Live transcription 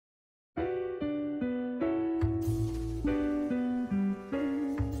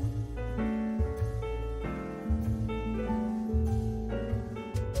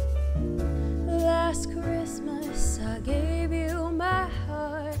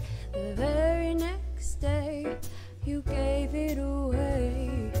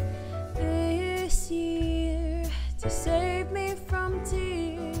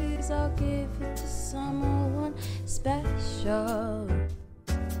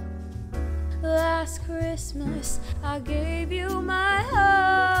Last Christmas, I gave you my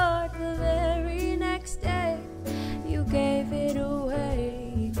heart. The very next day, you gave it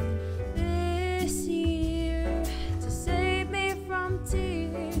away. This year, to save me from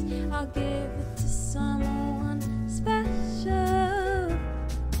tears, I'll give it to someone special.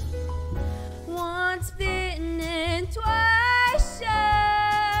 Once bitten and twice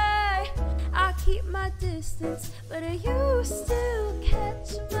shy, I keep my distance, but you still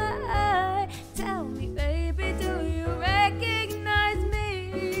catch my eye. Tell me, baby, do you recognize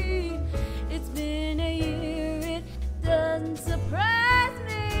me? It's been a year, it doesn't surprise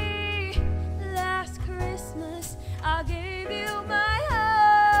me. Last Christmas, I gave you my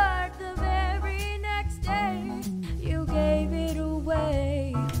heart. The very next day, you gave it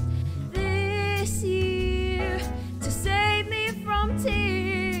away. This year, to save me from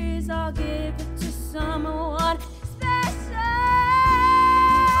tears, I'll give it to someone special.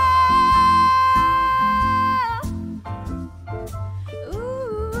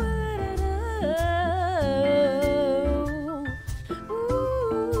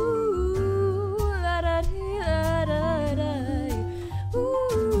 Ooh, la da dee, la da da.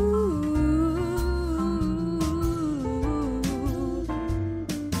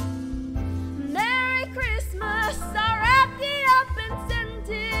 Merry Christmas, I wrapped it up and sent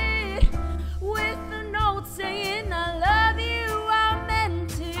it with a note saying I love you, I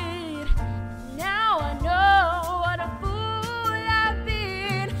meant it. Now I know what a fool I've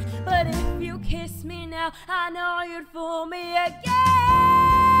been, but if you kiss me now, I know you'd fool me again.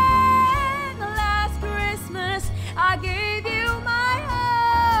 Last Christmas, I gave you